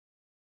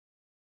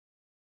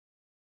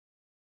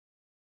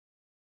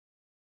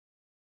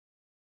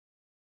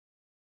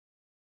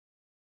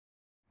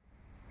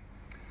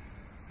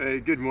Hey,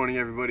 good morning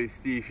everybody,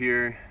 Steve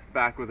here,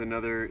 back with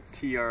another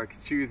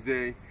TRX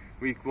Tuesday.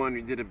 Week 1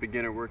 we did a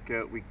beginner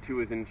workout, week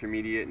 2 is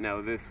intermediate.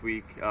 Now this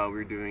week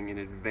we're doing an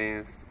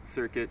advanced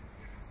circuit.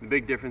 The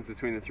big difference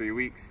between the 3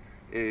 weeks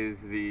is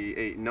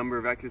the number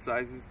of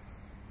exercises,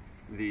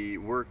 the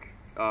work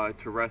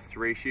to rest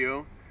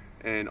ratio,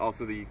 and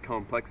also the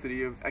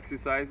complexity of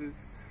exercises.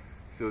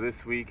 So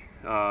this week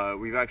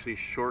we've actually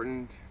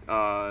shortened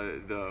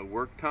the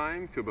work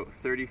time to about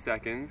 30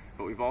 seconds,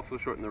 but we've also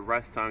shortened the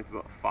rest time to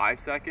about 5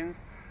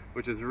 seconds,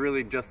 which is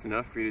really just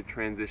enough for you to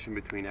transition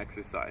between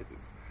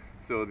exercises.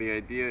 So the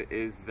idea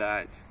is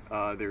that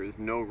there is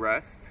no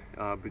rest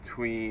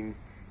between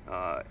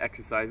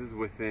exercises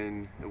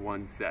within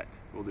one set.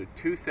 We'll do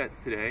 2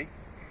 sets today,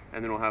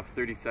 and then we'll have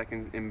 30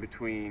 seconds in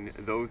between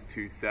those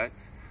 2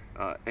 sets,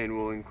 and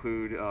we'll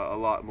include a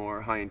lot more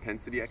high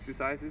intensity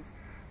exercises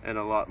and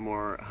a lot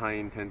more high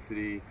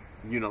intensity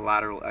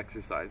unilateral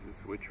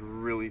exercises, which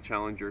really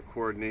challenge your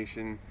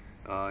coordination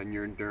and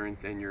your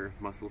endurance and your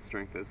muscle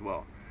strength as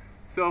well.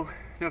 So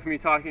enough of me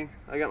talking,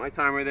 I got my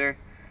timer there.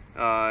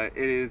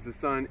 The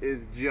sun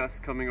is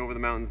just coming over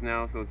the mountains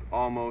now, so it's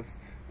almost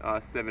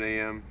 7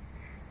 a.m.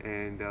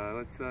 and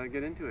let's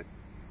get into it.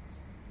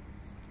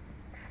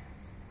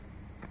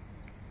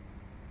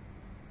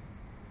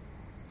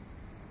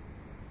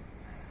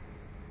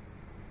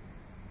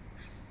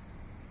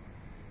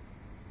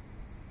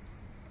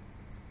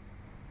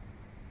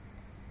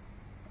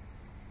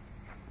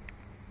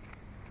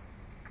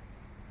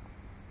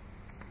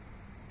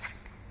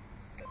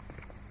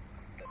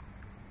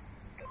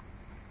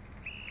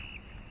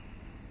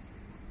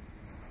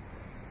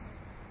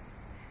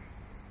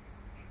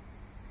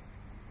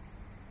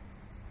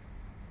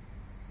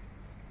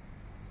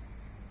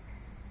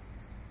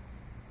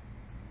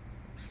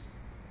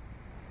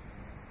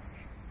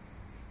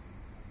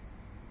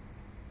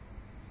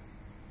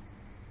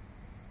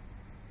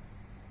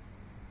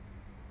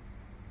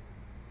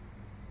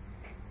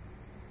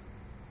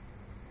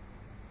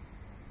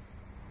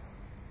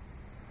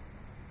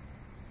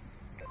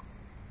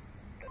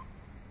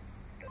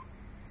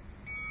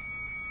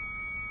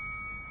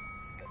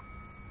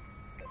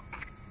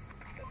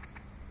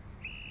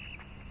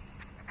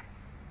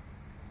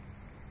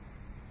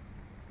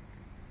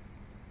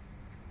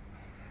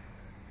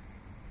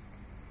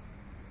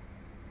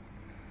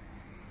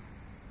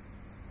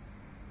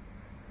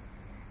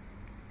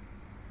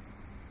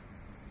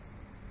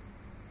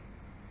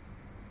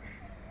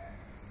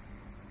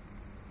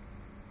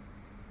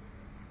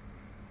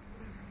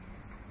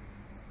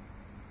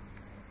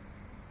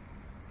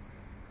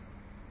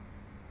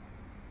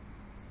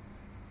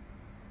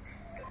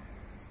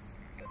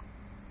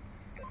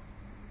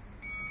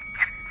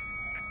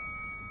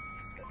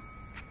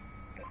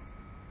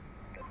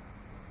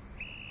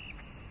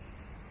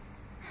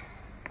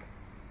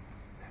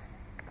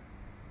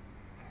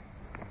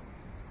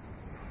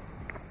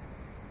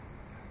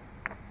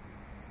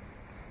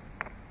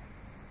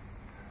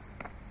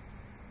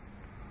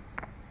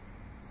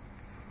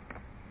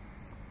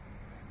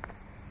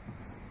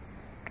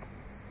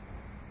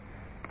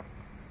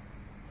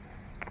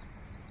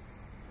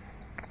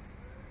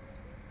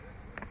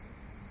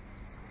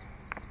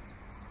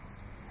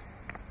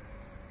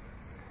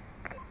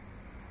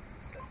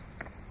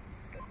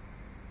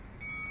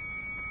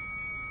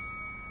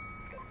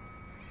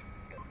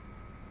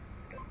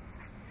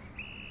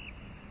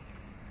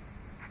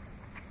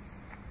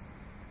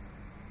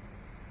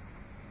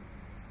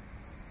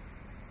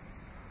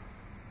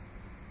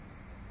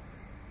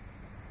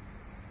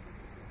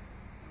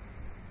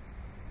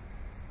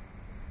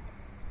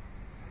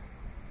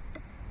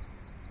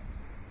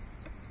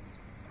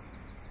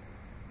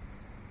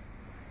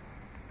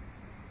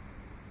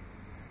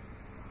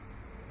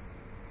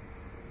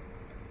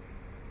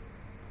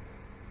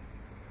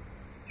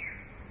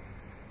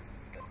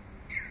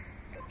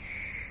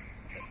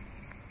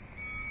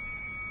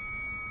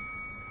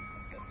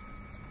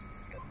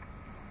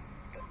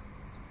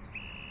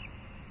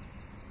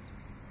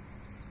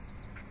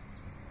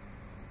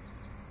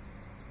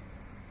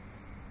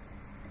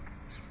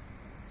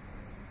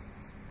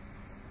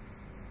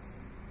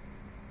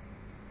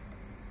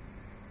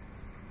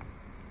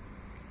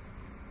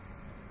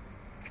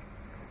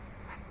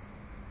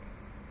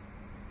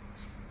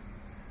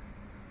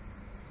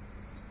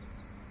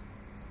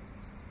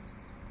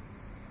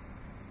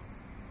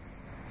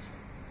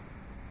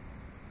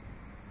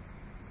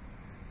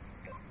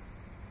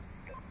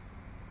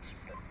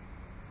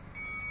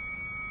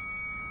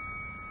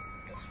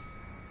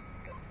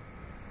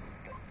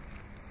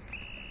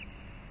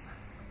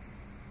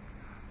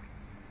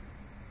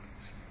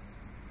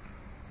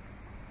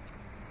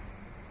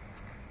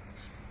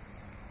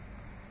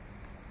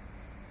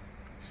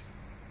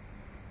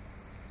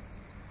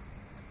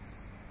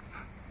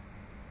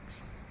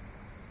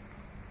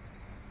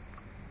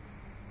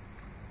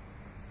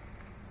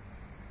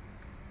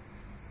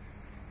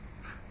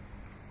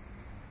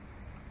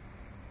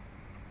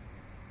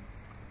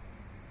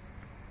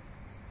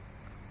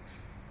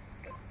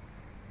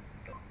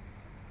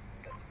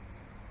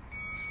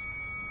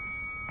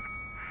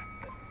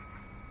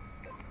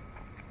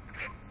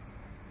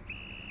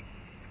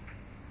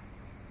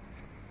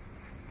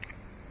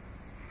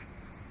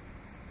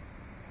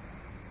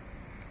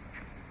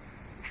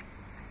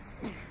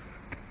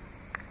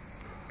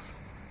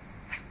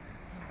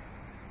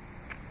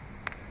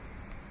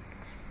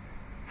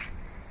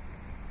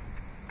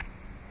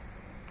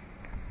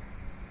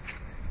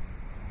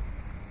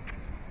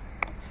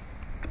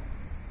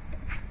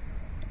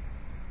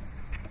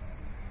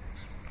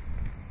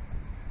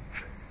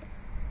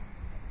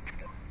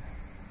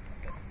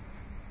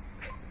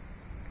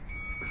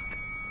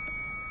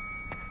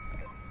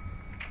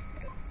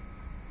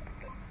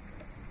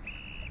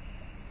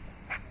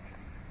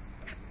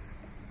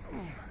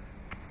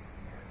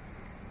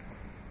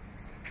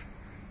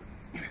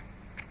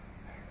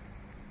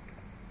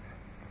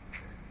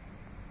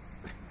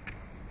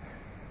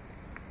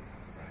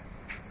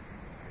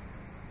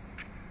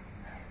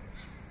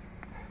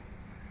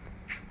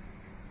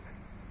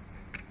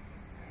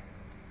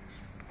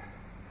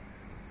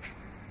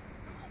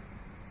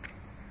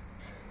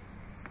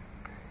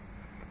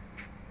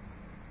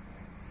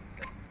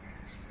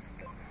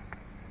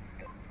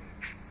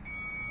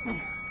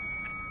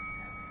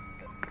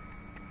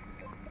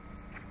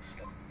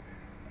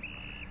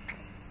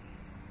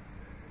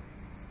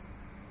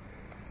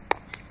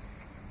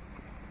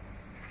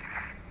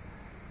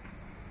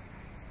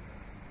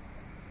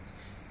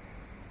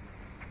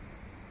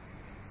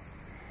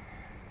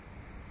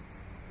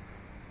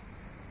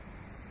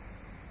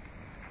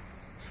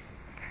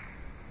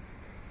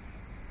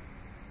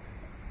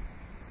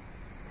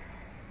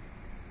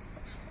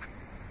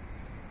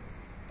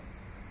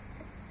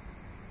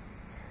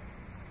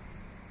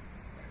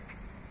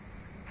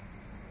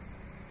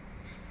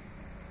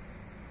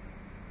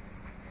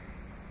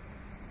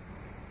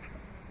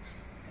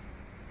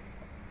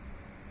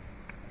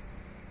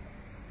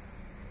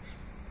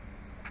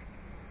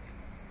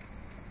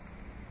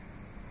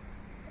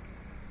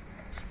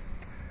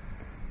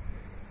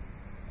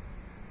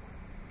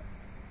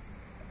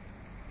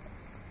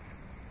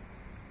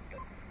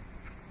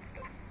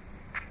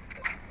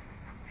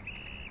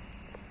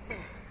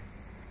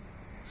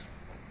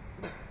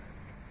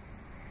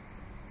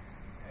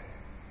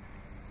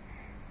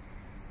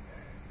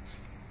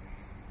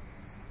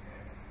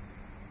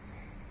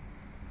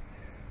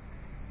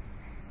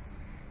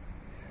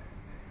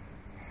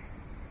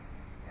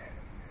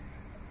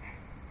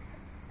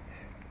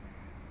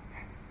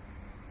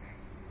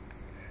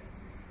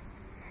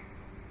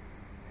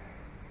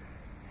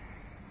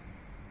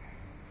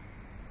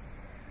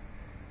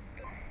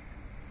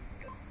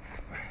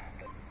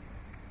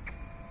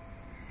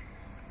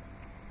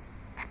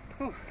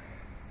 Whew.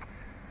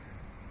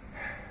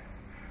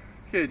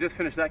 Okay, just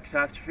finished that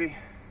catastrophe.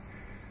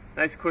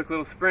 Nice quick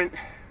little sprint.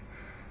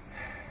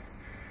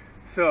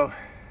 So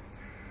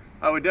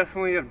I would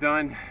definitely have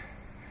done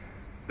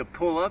the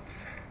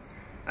pull-ups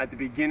at the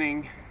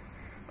beginning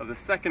of the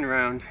second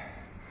round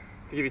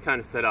to give you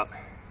time to set up.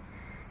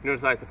 You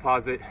notice I have to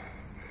pause it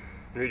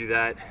and redo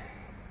that.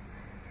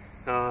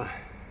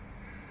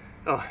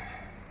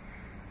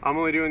 I'm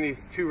only doing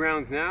these 2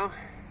 rounds now.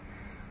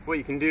 What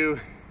you can do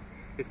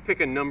is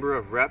pick a number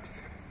of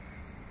reps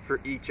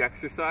for each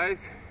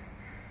exercise.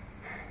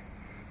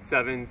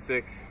 7,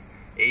 6,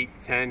 8,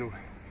 10,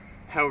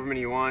 however many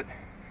you want.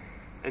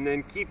 And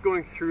then keep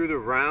going through the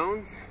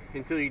rounds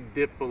until you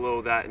dip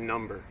below that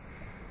number.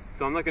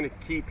 So I'm not going to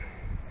keep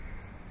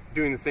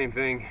doing the same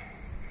thing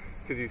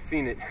because you've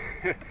seen it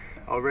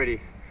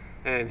already.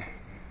 And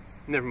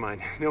never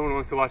mind, no one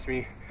wants to watch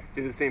me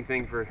do the same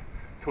thing for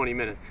 20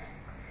 minutes.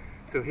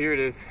 So here it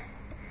is,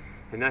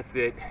 and that's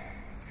it.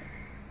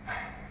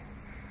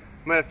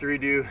 Might have to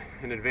redo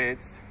an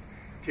advanced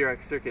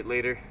TRX circuit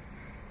later,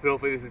 but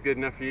hopefully this is good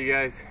enough for you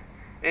guys.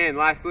 And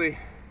lastly,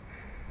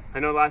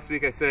 I know last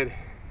week I said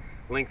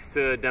links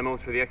to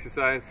demos for the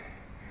exercise.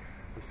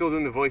 I'm still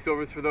doing the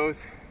voiceovers for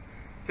those.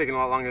 It's taking a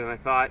lot longer than I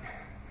thought.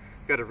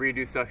 Got to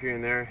redo stuff here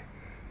and there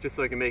just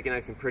so I can make it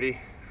nice and pretty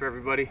for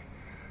everybody.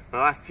 My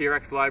last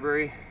TRX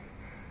library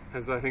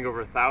has, I think, over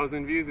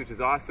 1,000 views, which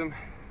is awesome.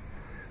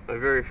 My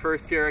very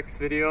first TRX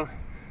video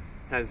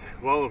has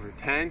well over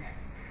 10.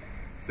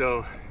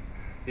 So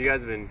you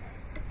guys have been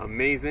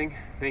amazing.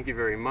 Thank you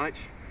very much.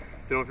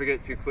 So don't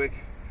forget to click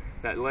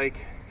that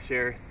like,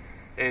 share,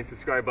 and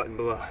subscribe button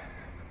below.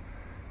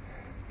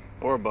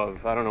 Or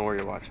above. I don't know where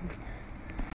you're watching.